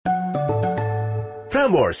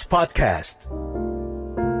Prambors Podcast.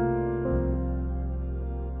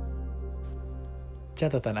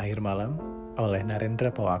 Catatan akhir malam oleh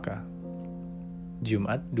Narendrapawaka.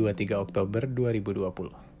 Jumat 23 Oktober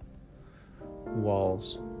 2020.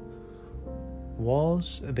 Walls.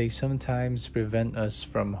 Walls, they sometimes prevent us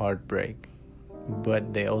from heartbreak,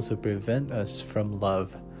 but they also prevent us from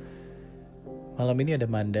love. Malam ini ada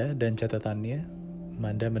Manda dan catatannya.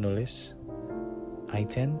 Manda menulis, I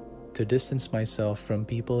tend to distance myself from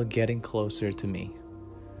people getting closer to me.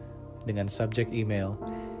 Dengan subjek email,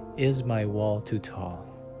 is my wall too tall?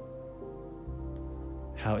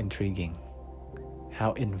 How intriguing,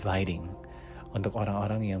 how inviting untuk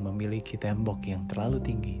orang-orang yang memiliki tembok yang terlalu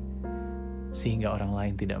tinggi, sehingga orang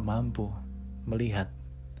lain tidak mampu melihat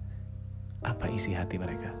apa isi hati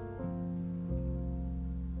mereka.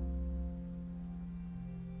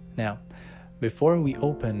 Now, before we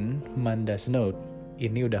open Manda's note,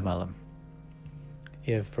 ini udah malam.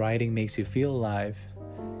 If writing makes you feel alive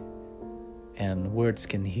and words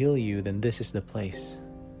can heal you, then this is the place.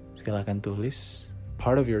 Silahkan tulis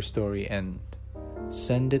part of your story and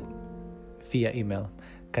send it via email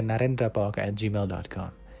ke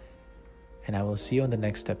narendrapawaka@gmail.com. And I will see you on the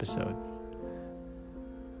next episode.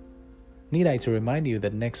 Need I to remind you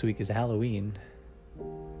that next week is Halloween,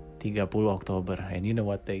 30 Oktober, and you know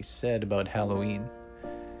what they said about Halloween.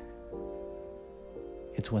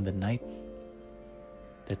 It's when the night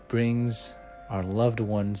that brings our loved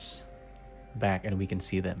ones back and we can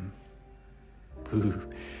see them.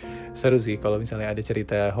 Seru sih kalau misalnya ada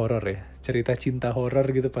cerita horor ya. Cerita cinta horor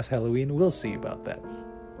gitu pas Halloween. We'll see about that.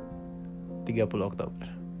 30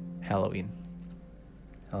 Oktober. Halloween.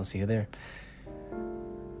 I'll see you there.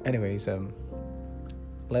 Anyways,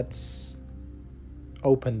 let's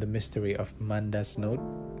open the mystery of Manda's note.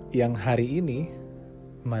 Yang hari ini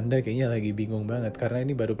Manda kayaknya lagi bingung banget karena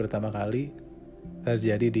ini baru pertama kali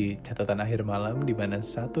terjadi di catatan akhir malam, di mana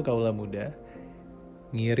satu kaula muda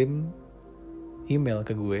ngirim email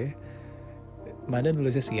ke gue. Manda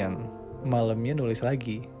nulisnya siang, malamnya nulis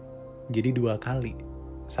lagi, jadi 2 kali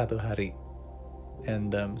satu hari.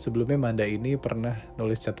 And sebelumnya Manda ini pernah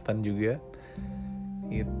nulis catatan juga,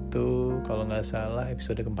 itu kalau nggak salah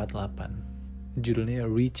episode ke-48, judulnya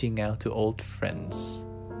Reaching Out to Old Friends.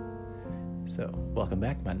 So, welcome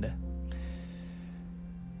back, Manda.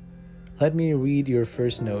 Let me read your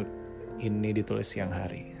first note. Ini ditulis siang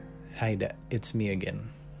hari. Hi, Da. It's me again,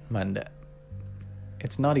 Manda.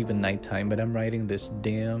 It's not even nighttime, but I'm writing this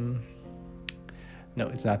No,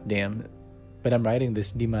 it's not damn. But I'm writing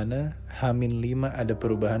this di mana H-5 ada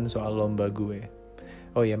perubahan soal lomba gue.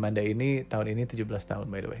 Oh ya, Manda ini tahun ini 17 tahun,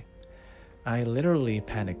 by the way. I literally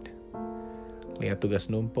panicked. Lihat tugas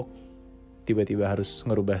numpuk. Tiba-tiba harus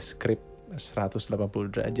ngerubah skrip 180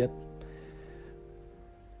 derajat.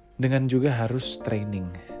 Dengan juga harus training,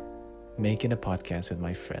 making a podcast with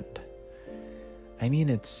my friend. I mean,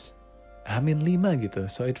 it's H-5 gitu,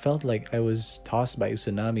 so it felt like I was tossed by a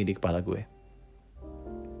tsunami di kepala gue.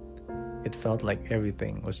 It felt like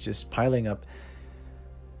everything was just piling up.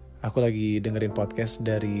 Aku lagi dengerin podcast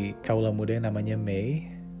dari kaula muda yang namanya May.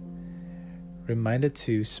 Reminded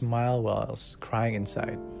to smile while crying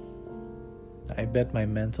inside. I bet my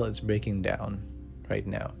mental is breaking down right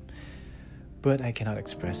now, but I cannot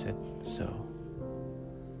express it, so.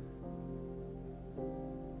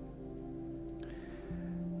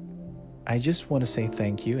 I just want to say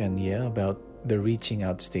thank you, and yeah, about the reaching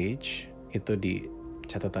out stage, itu di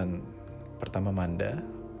catatan pertama Manda,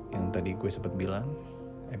 yang tadi gue sempat bilang,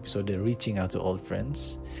 episode Reaching Out to Old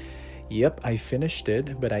Friends. Yep, I finished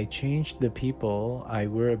it, but I changed the people I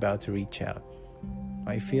were about to reach out.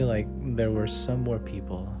 I feel like there were some more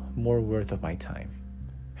people, more worth of my time.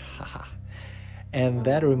 Haha. And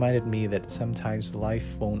that reminded me that sometimes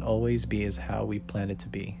life won't always be as how we planned it to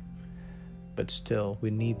be. But still, we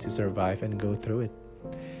need to survive and go through it.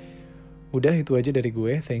 Udah, itu aja dari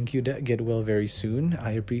gue. Thank you, Da. Get well very soon.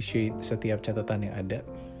 I appreciate setiap catatan yang ada.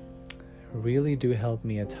 Really do help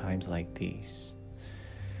me at times like these.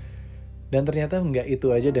 Dan ternyata nggak itu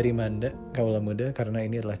aja dari Manda, kaula muda, karena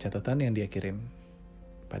ini adalah catatan yang dia kirim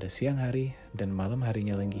pada siang hari dan malam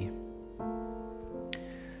harinya lagi.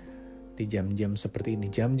 Di jam-jam seperti ini,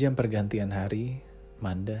 jam-jam pergantian hari,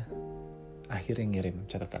 Manda akhirnya ngirim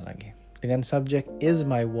catatan lagi. Dengan subjek, Is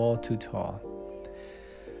my wall too tall?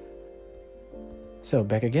 So,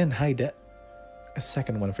 back again. Hi, Da. A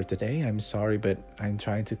second one for today. I'm sorry, but I'm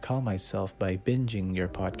trying to calm myself by binging your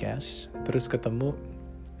podcast. Terus ketemu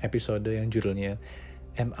episode yang judulnya,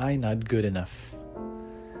 Am I Not Good Enough?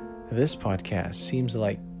 This podcast seems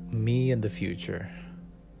like me in the future,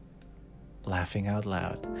 laughing out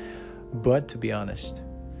loud. But to be honest,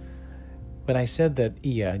 When I said that,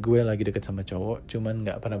 iya, gue lagi deket sama cowok, cuman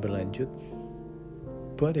gak pernah berlanjut.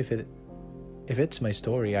 But if it's my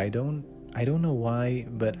story, I don't know why,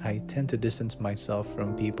 but I tend to distance myself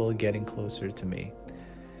from people getting closer to me.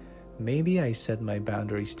 Maybe I set my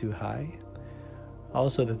boundaries too high.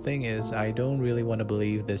 Also, the thing is, I don't really want to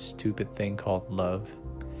believe this stupid thing called love.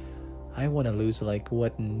 I want to lose like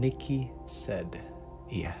what Nikki said.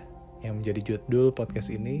 Iya, yang menjadi judul podcast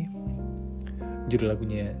ini, judul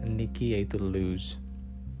lagunya Nikki yaitu Lose.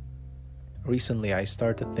 Recently, I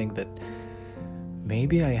started to think that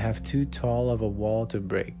maybe I have too tall of a wall to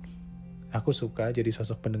break. Aku suka jadi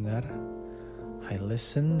sosok pendengar. I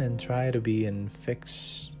listen and try to be and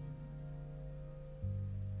fix.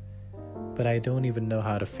 But I don't even know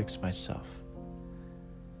how to fix myself.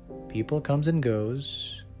 People comes and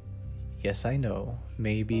goes. Yes, I know.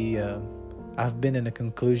 Maybe I've been in a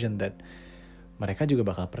conclusion that mereka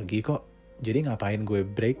juga bakal pergi kok. Jadi ngapain gue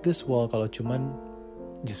break this wall kalau cuman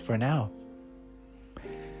just for now.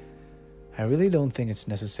 I really don't think it's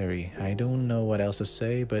necessary. I don't know what else to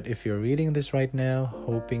say, but if you're reading this right now,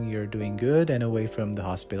 hoping you're doing good and away from the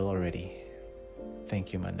hospital already.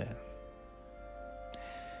 Thank you, Manda.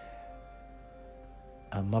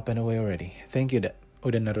 I'm up and away already. Thank you,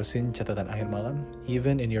 udah nerusin catatan akhir malam,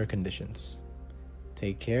 even in your conditions.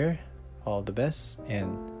 Take care, all the best,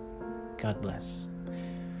 and God bless.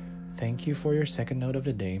 Thank you for your second note of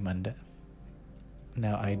the day, Manda.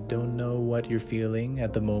 Now, I don't know what you're feeling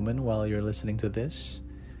at the moment while you're listening to this,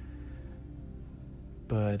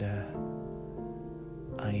 but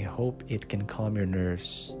I hope it can calm your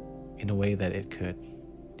nerves in a way that it could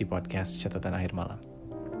di podcast Catatan Akhir Malam.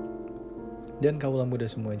 Dan kaulah muda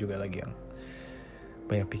semua juga lagi yang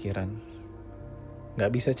banyak pikiran.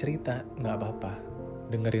 Gak bisa cerita, gak apa-apa.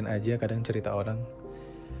 Dengerin aja kadang cerita orang.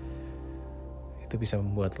 Itu bisa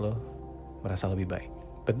membuat lo merasa lebih baik.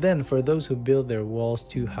 But then for those who build their walls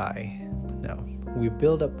too high, no, we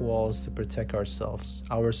build up walls to protect ourselves,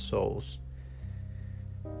 our souls.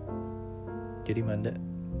 Jadi Manda,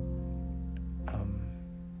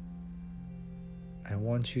 I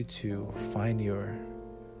want you to find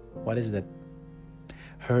what is that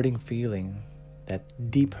hurting feeling, that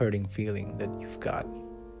deep hurting feeling that you've got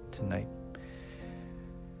tonight.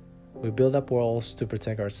 We build up walls to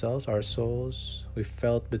protect ourselves, our souls. We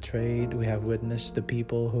felt betrayed. We have witnessed the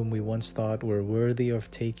people whom we once thought were worthy of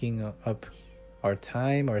taking up our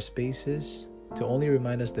time, our spaces, to only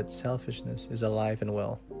remind us that selfishness is alive and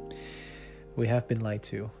well. We have been lied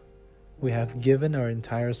to. We have given our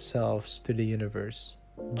entire selves to the universe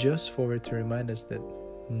just for it to remind us that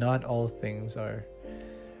not all things are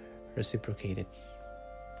reciprocated.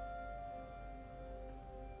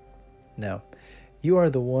 Now, you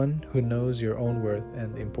are the one who knows your own worth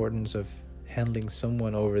and the importance of handling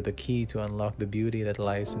someone over the key to unlock the beauty that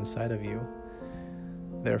lies inside of you.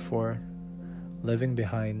 Therefore, living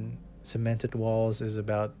behind cemented walls is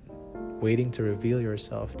about waiting to reveal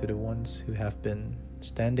yourself to the ones who have been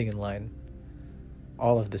standing in line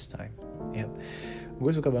all of this time. Yep.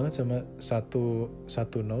 Gue suka banget sama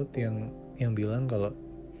satu note yang bilang kalau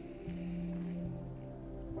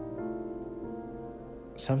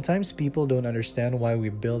sometimes people don't understand why we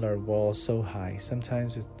build our walls so high.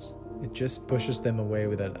 Sometimes it just pushes them away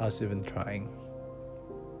without us even trying.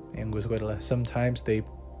 Yang gue suka adalah sometimes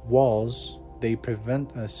walls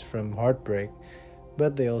prevent us from heartbreak,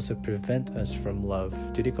 but they also prevent us from love.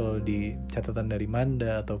 Jadi kalau di catatan dari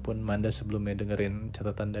Manda ataupun Manda sebelumnya dengerin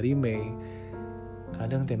catatan dari Mei,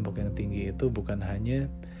 kadang tembok yang tinggi itu bukan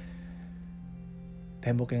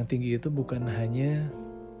hanya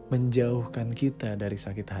menjauhkan kita dari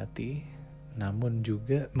sakit hati, namun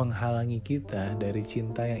juga menghalangi kita dari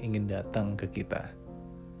cinta yang ingin datang ke kita.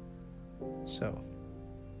 So,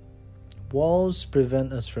 walls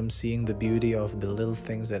prevent us from seeing the beauty of the little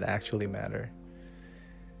things that actually matter.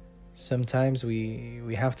 Sometimes we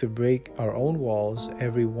have to break our own walls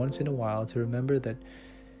every once in a while to remember that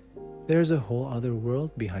there's a whole other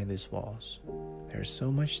world behind these walls. There's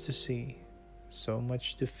so much to see, so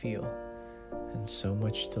much to feel, and so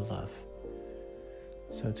much to love.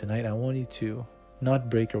 So tonight I want you to not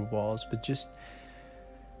break your walls, but just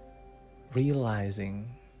realizing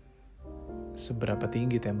seberapa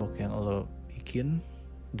tinggi tembok yang lo bikin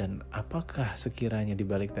dan apakah sekiranya di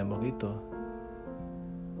balik tembok itu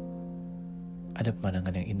ada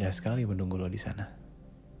pemandangan yang indah sekali menunggu lo di sana.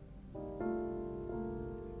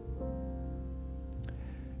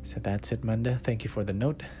 So that's it, Manda. Thank you for the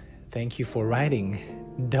note. Thank you for writing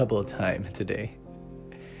double time today.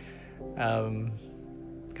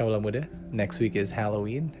 Kaulah muda, next week is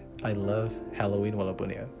Halloween. I love Halloween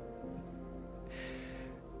walaupun ya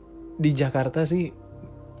di Jakarta sih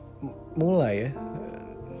mulai ya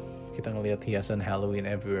kita ngelihat hiasan Halloween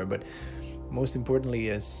everywhere, but most importantly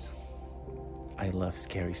is I love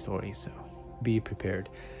scary stories, so be prepared.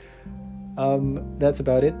 That's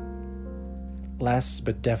about it. Last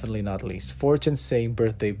but definitely not least, fortune saying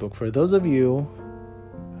birthday book. For those of you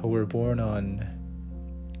who were born on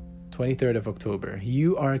 23rd of October,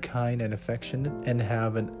 you are kind and affectionate and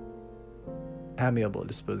have an amiable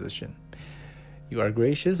disposition. You are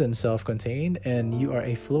gracious and self-contained, and you are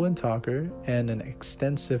a fluent talker and an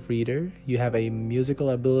extensive reader. You have a musical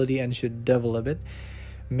ability and should develop it.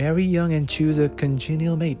 Marry young and choose a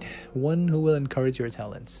congenial mate, one who will encourage your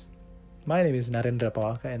talents. My name is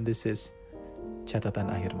Narendrapawaka, and this is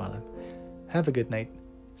Catatan Akhir Malam. Have a good night,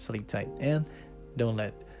 sleep tight, and don't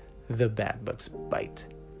let the bad bugs bite.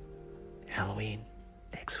 Halloween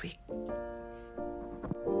next week.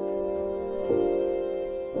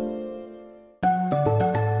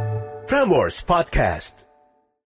 Frameworks Podcast.